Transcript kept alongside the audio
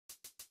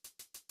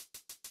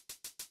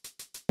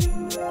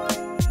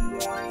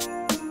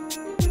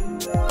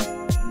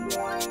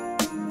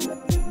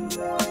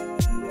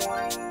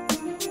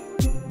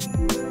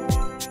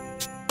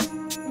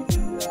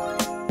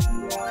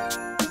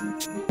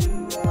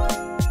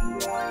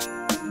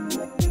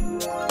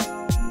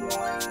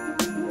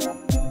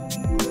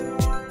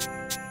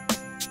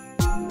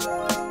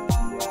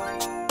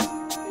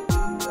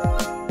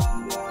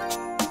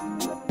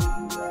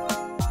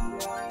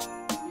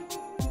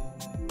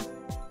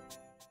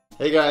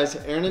Hey guys,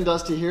 Erin and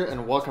Dusty here,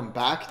 and welcome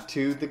back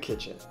to the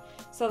kitchen.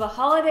 So the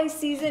holiday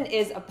season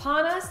is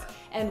upon us,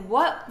 and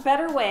what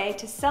better way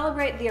to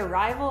celebrate the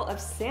arrival of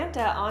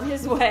Santa on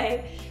his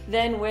way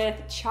than with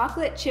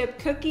chocolate chip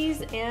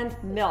cookies and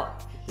milk.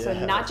 Yes.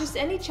 So not just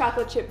any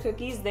chocolate chip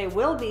cookies, they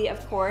will be,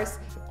 of course,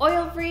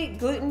 oil-free,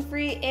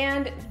 gluten-free,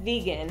 and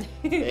vegan.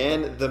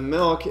 And the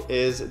milk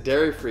is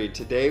dairy-free.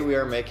 Today we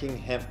are making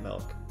hemp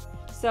milk.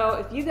 So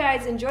if you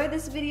guys enjoyed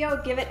this video,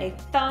 give it a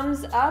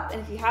thumbs up, and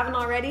if you haven't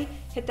already,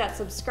 hit that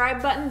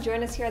subscribe button.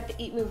 Join us here at the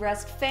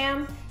EatMoveRest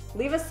fam.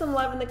 Leave us some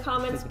love in the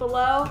comments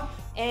below,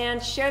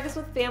 and share this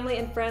with family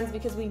and friends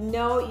because we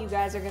know you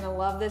guys are gonna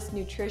love this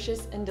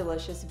nutritious and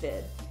delicious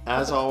vid.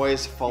 As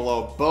always,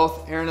 follow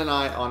both Erin and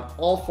I on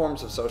all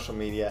forms of social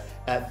media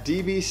at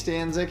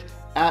DBStanzik,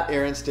 at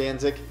Erin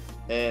Stanzik,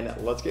 and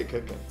let's get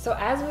cooking. So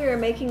as we are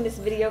making this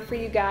video for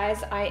you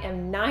guys, I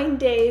am 9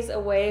 days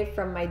away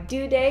from my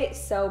due date,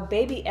 so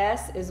baby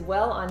S is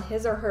well on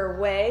his or her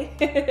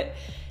way.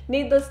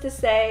 Needless to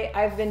say,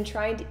 I've been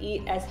trying to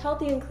eat as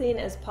healthy and clean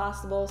as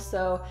possible,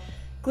 so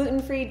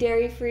gluten-free,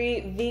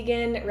 dairy-free,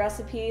 vegan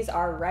recipes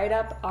are right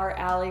up our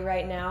alley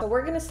right now. So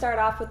we're gonna start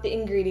off with the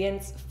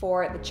ingredients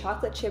for the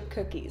chocolate chip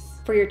cookies.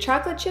 For your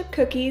chocolate chip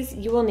cookies,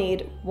 you will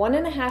need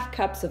 1.5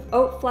 cups of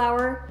oat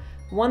flour,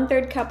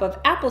 1/3 cup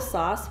of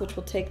applesauce, which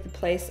will take the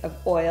place of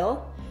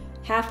oil,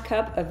 1/2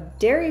 cup of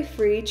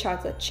dairy-free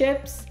chocolate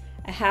chips,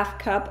 1/2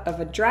 cup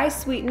of a dry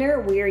sweetener,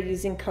 we are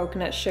using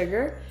coconut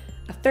sugar,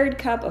 1/3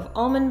 cup of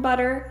almond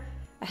butter,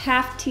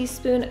 1/2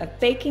 teaspoon of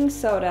baking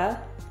soda,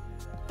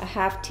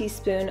 1/2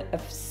 teaspoon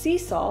of sea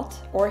salt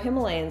or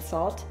Himalayan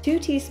salt, 2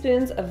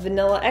 teaspoons of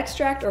vanilla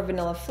extract or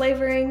vanilla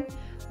flavoring,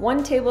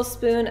 1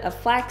 tablespoon of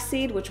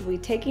flaxseed, which will be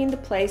taking the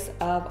place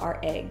of our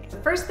egg. The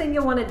first thing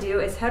you'll want to do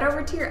is head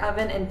over to your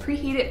oven and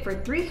preheat it for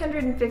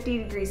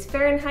 350 degrees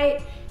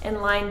Fahrenheit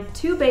and line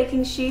 2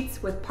 baking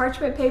sheets with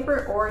parchment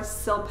paper or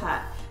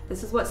Silpat.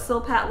 This is what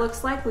Silpat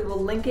looks like. We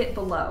will link it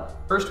below.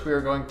 First, we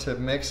are going to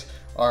mix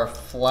our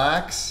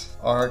flax,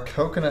 our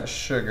coconut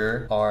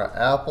sugar, our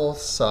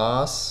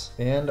applesauce,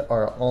 and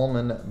our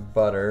almond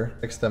butter.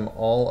 Mix them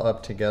all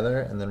up together,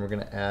 and then we're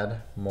gonna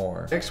add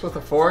more. Mix with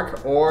a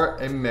fork or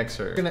a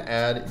mixer. You're gonna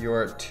add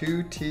your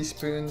 2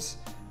 teaspoons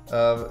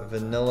of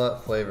vanilla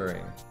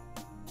flavoring.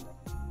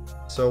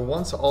 So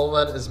once all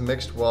that is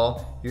mixed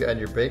well, you add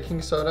your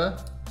baking soda,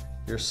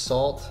 your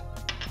salt,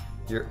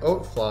 your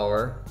oat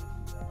flour,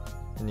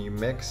 and you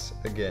mix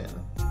again.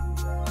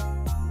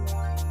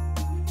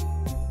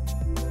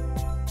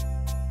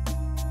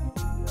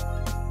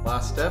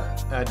 Last step,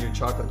 add your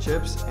chocolate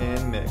chips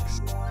and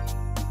mix.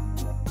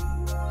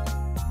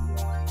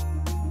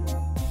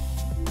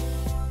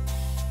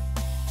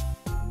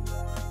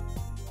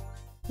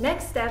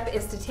 Next step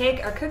is to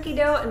take our cookie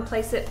dough and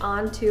place it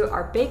onto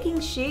our baking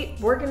sheet.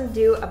 We're gonna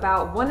do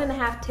about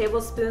 1.5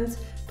 tablespoons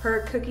per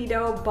cookie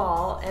dough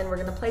ball, and we're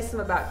gonna place them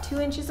about 2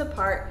 inches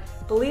apart.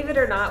 Believe it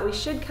or not, we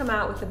should come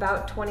out with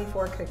about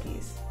 24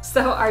 cookies.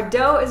 So our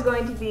dough is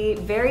going to be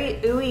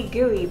very ooey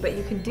gooey, but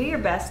you can do your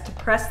best to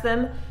press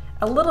them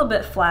a little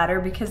bit flatter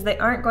because they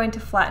aren't going to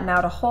flatten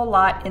out a whole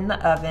lot in the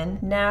oven.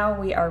 Now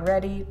we are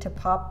ready to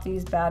pop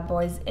these bad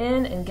boys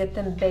in and get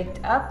them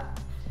baked up.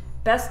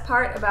 Best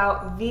part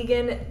about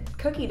vegan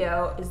cookie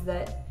dough is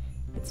that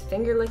it's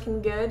finger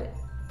licking good,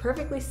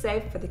 perfectly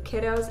safe for the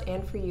kiddos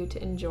and for you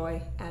to enjoy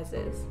as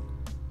is.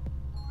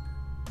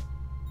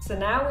 So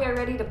now we are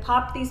ready to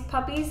pop these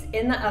puppies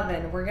in the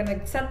oven. We're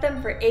gonna set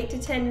them for 8 to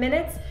 10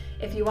 minutes.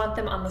 If you want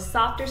them on the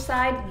softer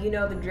side, you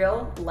know the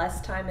drill,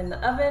 less time in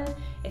the oven.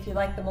 If you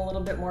like them a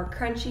little bit more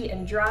crunchy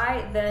and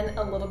dry, then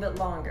a little bit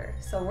longer.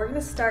 So we're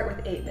gonna start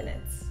with 8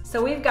 minutes.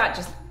 So we've got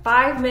just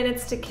 5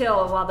 minutes to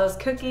kill while those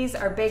cookies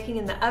are baking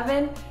in the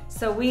oven.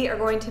 So we are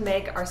going to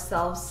make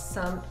ourselves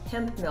some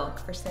hemp milk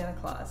for Santa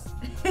Claus.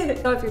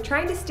 So if you're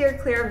trying to steer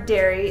clear of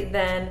dairy,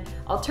 then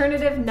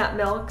alternative nut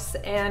milks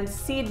and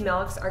seed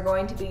milks are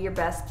going to be your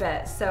best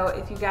bet. So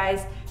if you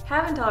guys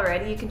haven't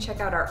already, you can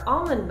check out our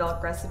almond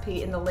milk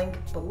recipe in the link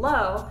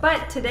below.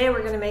 But today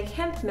we're gonna make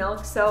hemp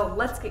milk, so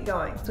let's get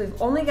going. So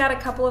we've only got a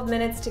couple of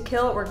minutes to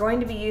kill. We're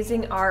going to be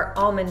using our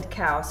almond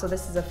cow. So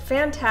this is a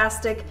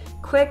fantastic,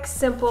 quick,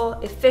 simple,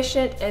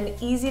 efficient, and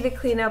easy to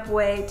clean up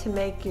way to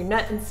make your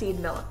nut and seed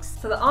milks.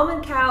 So the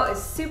almond cow is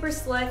super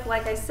slick,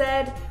 like I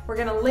said. We're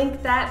gonna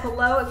link that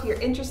below if you're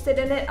interested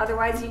in it.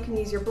 Otherwise, you can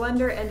use your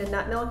blender and a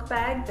nut milk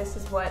bag. This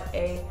is what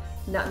a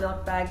nut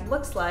milk bag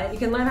looks like. You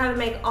can learn how to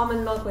make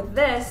almond milk with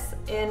this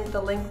in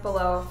the link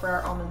below for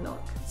our almond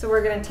milk. So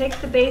we're gonna take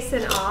the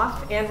basin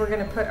off and we're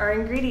gonna put our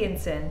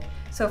ingredients in.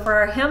 So for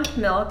our hemp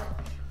milk,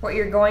 what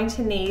you're going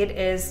to need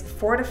is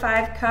 4 to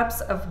 5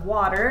 cups of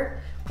water.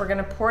 We're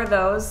gonna pour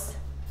those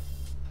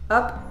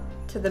up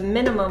to the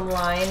minimum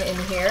line in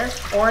here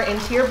or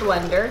into your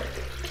blender.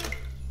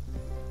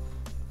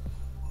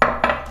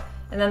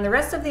 And then the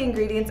rest of the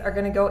ingredients are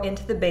gonna go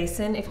into the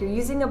basin. If you're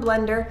using a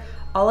blender,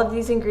 all of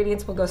these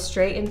ingredients will go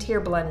straight into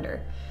your blender.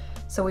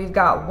 So we've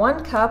got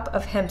 1 cup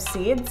of hemp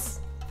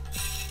seeds,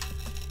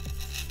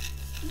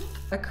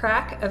 a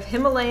crack of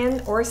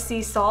Himalayan or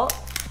sea salt,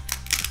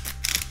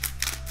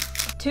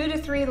 2 to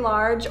 3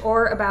 large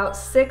or about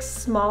 6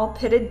 small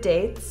pitted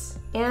dates,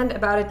 and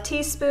about a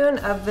teaspoon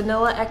of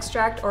vanilla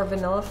extract or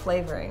vanilla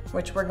flavoring,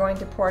 which we're going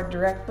to pour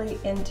directly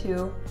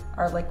into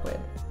our liquid.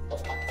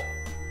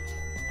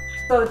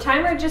 So the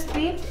timer just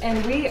beeped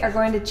and we are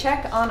going to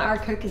check on our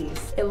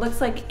cookies. It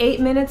looks like 8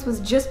 minutes was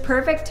just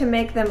perfect to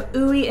make them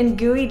ooey and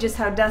gooey, just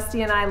how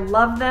Dusty and I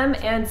love them,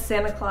 and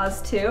Santa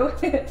Claus too.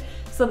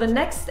 So the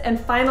next and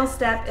final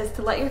step is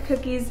to let your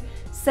cookies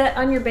set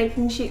on your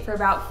baking sheet for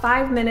about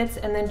 5 minutes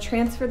and then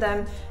transfer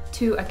them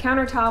to a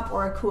countertop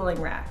or a cooling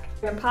rack.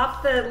 We're gonna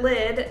pop the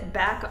lid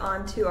back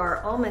onto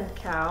our almond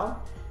cow.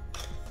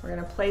 We're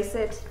gonna place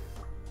it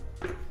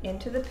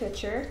into the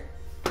pitcher.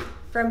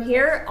 From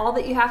here, all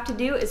that you have to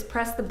do is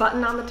press the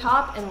button on the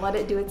top and let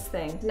it do its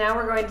thing. Now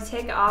we're going to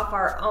take off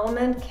our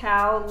almond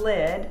cow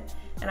lid,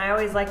 and I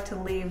always like to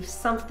leave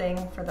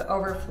something for the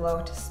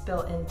overflow to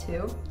spill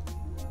into.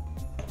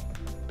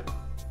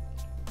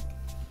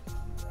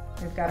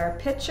 We've got our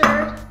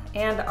pitcher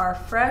and our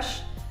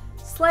fresh,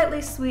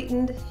 slightly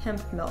sweetened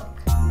hemp milk.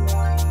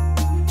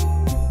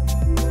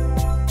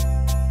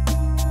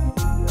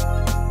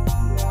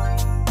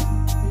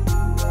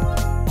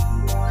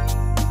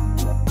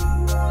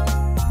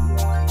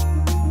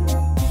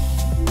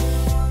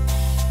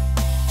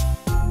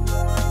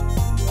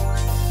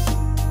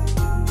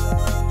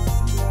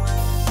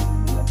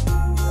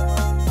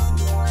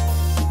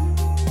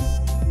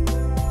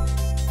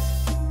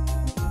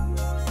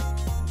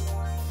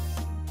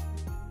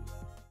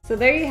 So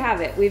there you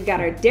have it. We've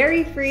got our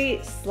dairy-free,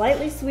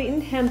 slightly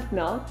sweetened hemp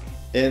milk.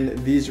 And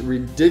these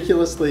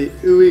ridiculously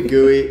ooey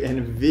gooey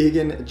and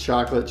vegan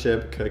chocolate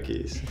chip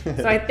cookies.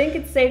 So I think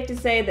it's safe to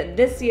say that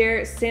this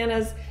year,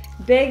 Santa's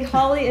big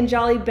holly and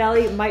jolly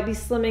belly might be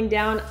slimming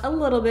down a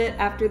little bit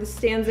after the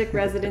Stanzik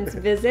residents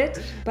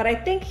visit, but I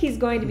think he's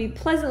going to be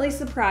pleasantly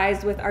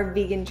surprised with our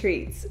vegan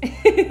treats.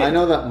 I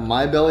know that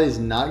my belly is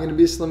not going to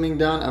be slimming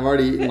down. I've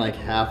already eaten like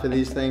half of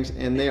these things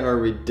and they are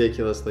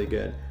ridiculously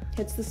good.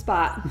 Hits the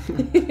spot.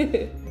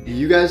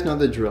 You guys know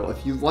the drill.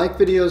 If you like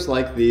videos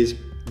like these,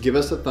 give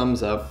us a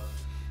thumbs up.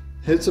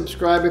 Hit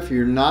subscribe if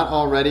you're not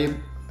already.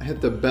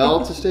 Hit the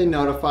bell to stay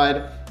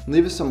notified.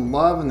 Leave us some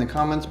love in the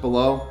comments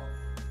below.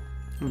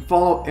 And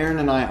follow Erin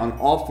and I on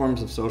all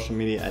forms of social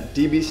media at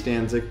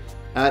dbstanzik,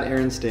 at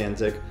Erin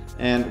Stanzik,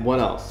 and what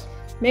else?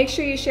 Make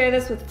sure you share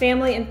this with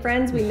family and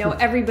friends. We know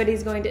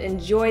everybody's going to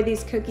enjoy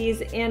these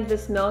cookies and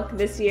this milk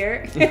this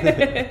year.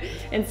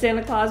 And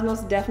Santa Claus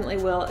most definitely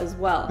will as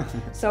well.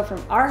 So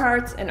from our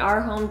hearts and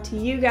our home to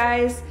you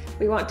guys,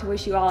 we want to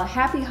wish you all a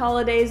happy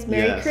holidays,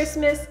 Merry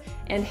Christmas,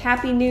 and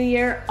Happy New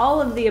Year,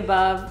 all of the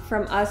above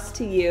from us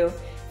to you.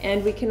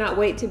 And we cannot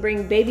wait to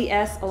bring baby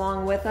S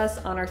along with us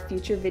on our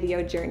future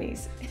video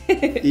journeys.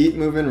 Eat,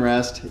 move, and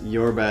rest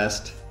your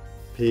best.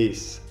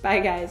 Peace. Bye,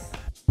 guys.